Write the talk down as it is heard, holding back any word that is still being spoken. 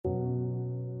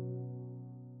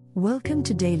Welcome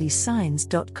to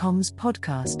dailysigns.com's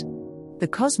podcast. The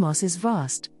cosmos is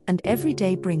vast, and every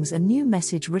day brings a new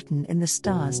message written in the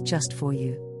stars just for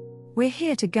you. We're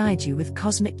here to guide you with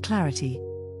cosmic clarity.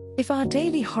 If our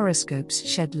daily horoscopes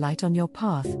shed light on your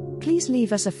path, please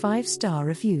leave us a 5-star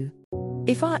review.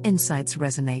 If our insights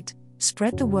resonate,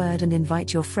 spread the word and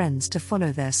invite your friends to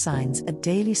follow their signs at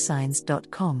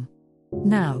dailysigns.com.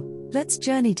 Now, let's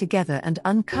journey together and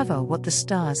uncover what the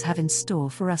stars have in store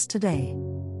for us today.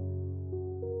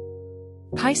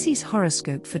 Pisces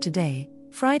horoscope for today,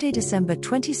 Friday, December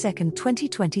 22,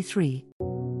 2023.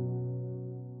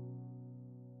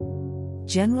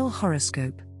 General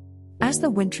horoscope. As the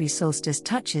wintry solstice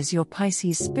touches your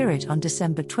Pisces spirit on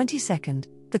December 22,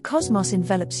 the cosmos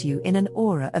envelops you in an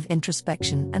aura of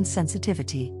introspection and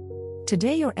sensitivity.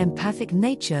 Today your empathic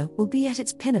nature will be at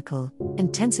its pinnacle,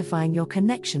 intensifying your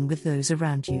connection with those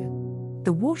around you.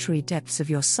 The watery depths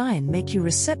of your sign make you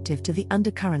receptive to the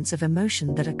undercurrents of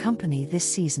emotion that accompany this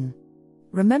season.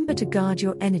 Remember to guard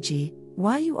your energy.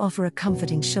 While you offer a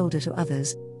comforting shoulder to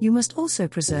others, you must also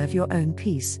preserve your own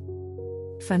peace.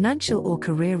 Financial or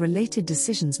career-related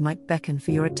decisions might beckon for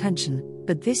your attention,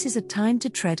 but this is a time to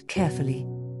tread carefully.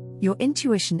 Your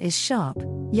intuition is sharp,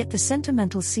 yet the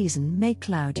sentimental season may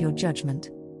cloud your judgment.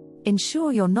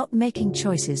 Ensure you're not making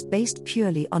choices based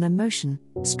purely on emotion.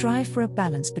 Strive for a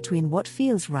balance between what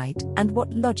feels right and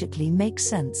what logically makes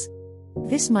sense.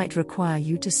 This might require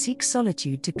you to seek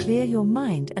solitude to clear your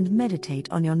mind and meditate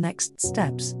on your next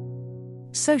steps.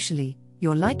 Socially,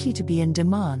 you're likely to be in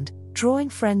demand, drawing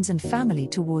friends and family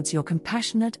towards your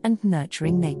compassionate and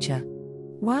nurturing nature.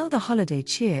 While the holiday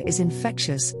cheer is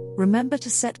infectious, remember to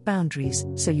set boundaries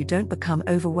so you don't become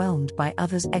overwhelmed by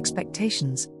others'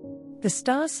 expectations. The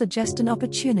stars suggest an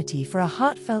opportunity for a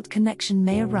heartfelt connection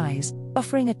may arise,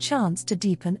 offering a chance to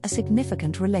deepen a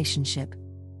significant relationship.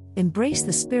 Embrace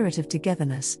the spirit of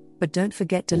togetherness, but don't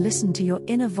forget to listen to your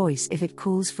inner voice if it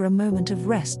calls for a moment of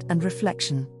rest and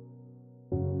reflection.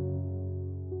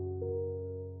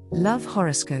 Love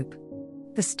horoscope.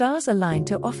 The stars align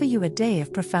to offer you a day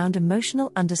of profound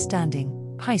emotional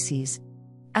understanding, Pisces.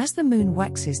 As the moon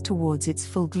waxes towards its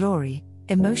full glory,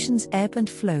 emotions ebb and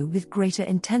flow with greater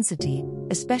intensity,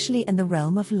 especially in the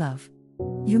realm of love.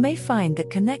 You may find that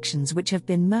connections which have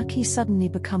been murky suddenly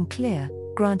become clear,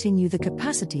 granting you the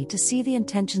capacity to see the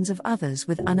intentions of others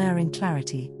with unerring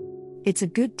clarity. It's a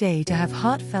good day to have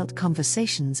heartfelt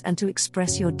conversations and to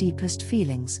express your deepest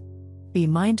feelings. Be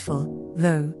mindful,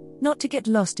 though, not to get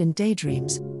lost in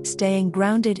daydreams. Staying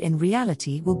grounded in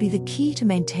reality will be the key to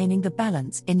maintaining the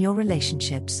balance in your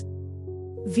relationships.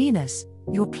 Venus,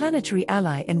 your planetary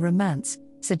ally in romance,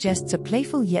 suggests a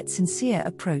playful yet sincere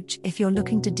approach if you're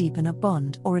looking to deepen a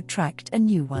bond or attract a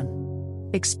new one.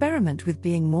 Experiment with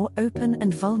being more open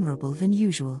and vulnerable than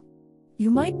usual. You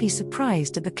might be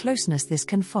surprised at the closeness this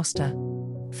can foster.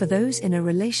 For those in a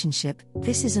relationship,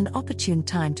 this is an opportune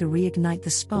time to reignite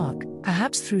the spark,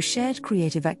 perhaps through shared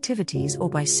creative activities or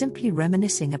by simply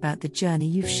reminiscing about the journey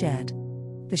you've shared.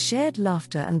 The shared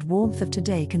laughter and warmth of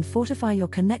today can fortify your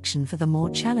connection for the more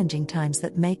challenging times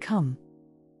that may come.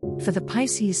 For the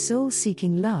Pisces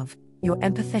soul-seeking love, your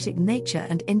empathetic nature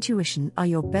and intuition are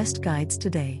your best guides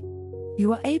today.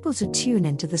 You are able to tune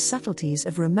into the subtleties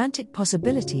of romantic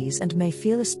possibilities and may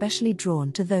feel especially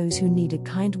drawn to those who need a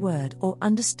kind word or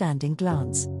understanding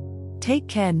glance. Take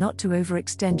care not to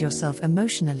overextend yourself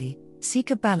emotionally.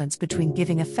 Seek a balance between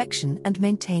giving affection and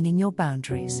maintaining your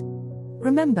boundaries.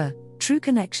 Remember, true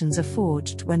connections are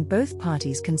forged when both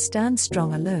parties can stand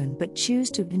strong alone but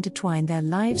choose to intertwine their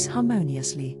lives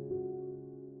harmoniously.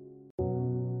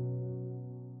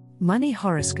 Money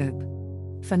horoscope.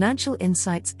 Financial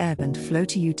insights ebb and flow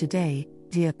to you today,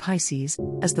 dear Pisces,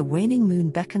 as the waning moon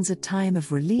beckons a time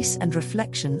of release and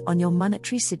reflection on your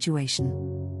monetary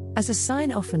situation. As a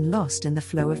sign often lost in the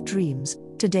flow of dreams,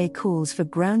 today calls for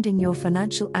grounding your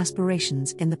financial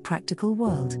aspirations in the practical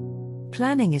world.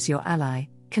 Planning is your ally.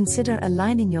 Consider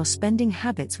aligning your spending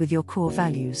habits with your core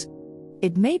values.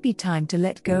 It may be time to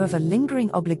let go of a lingering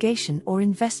obligation or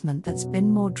investment that's been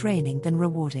more draining than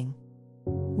rewarding.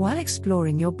 While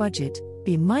exploring your budget,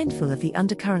 be mindful of the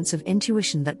undercurrents of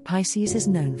intuition that Pisces is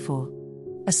known for.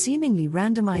 A seemingly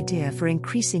random idea for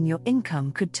increasing your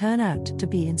income could turn out to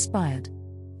be inspired.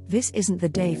 This isn't the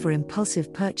day for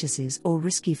impulsive purchases or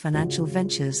risky financial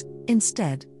ventures.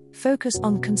 Instead, focus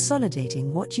on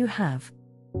consolidating what you have.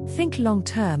 Think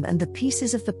long-term and the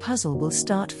pieces of the puzzle will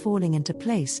start falling into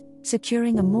place,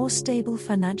 securing a more stable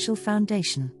financial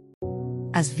foundation.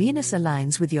 As Venus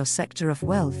aligns with your sector of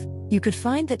wealth, you could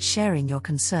find that sharing your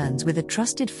concerns with a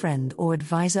trusted friend or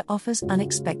advisor offers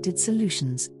unexpected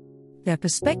solutions. Their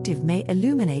perspective may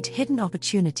illuminate hidden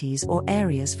opportunities or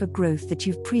areas for growth that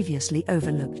you've previously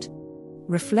overlooked.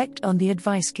 Reflect on the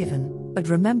advice given, but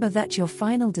remember that your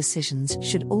final decisions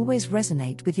should always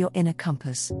resonate with your inner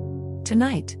compass.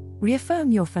 Tonight,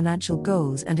 reaffirm your financial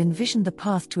goals and envision the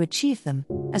path to achieve them,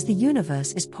 as the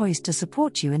universe is poised to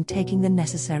support you in taking the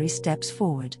necessary steps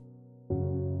forward.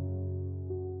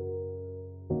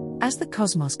 As the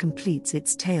cosmos completes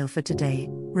its tale for today,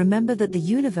 remember that the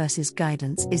universe's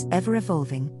guidance is ever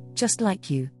evolving, just like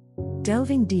you.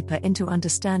 Delving deeper into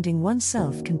understanding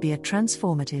oneself can be a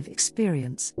transformative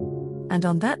experience. And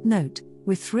on that note,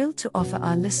 we're thrilled to offer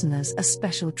our listeners a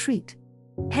special treat.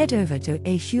 Head over to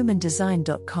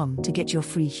ahumandesign.com to get your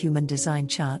free human design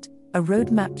chart, a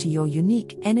roadmap to your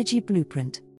unique energy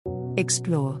blueprint.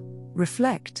 Explore,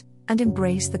 reflect, and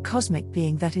embrace the cosmic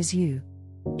being that is you.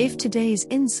 If today's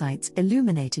insights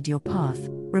illuminated your path,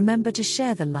 remember to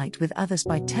share the light with others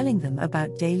by telling them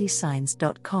about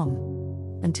dailysigns.com.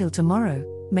 Until tomorrow,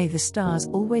 may the stars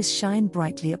always shine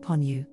brightly upon you.